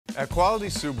At Quality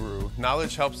Subaru,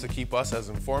 knowledge helps to keep us as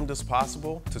informed as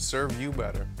possible to serve you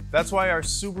better. That's why our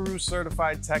Subaru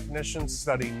certified technicians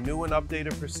study new and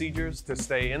updated procedures to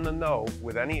stay in the know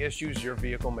with any issues your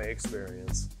vehicle may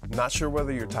experience. Not sure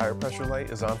whether your tire pressure light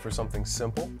is on for something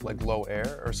simple, like low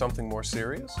air, or something more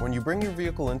serious? When you bring your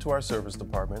vehicle into our service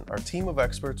department, our team of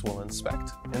experts will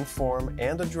inspect, inform,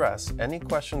 and address any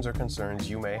questions or concerns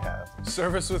you may have.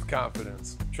 Service with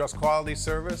confidence. Trust quality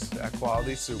service at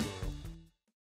Quality Subaru.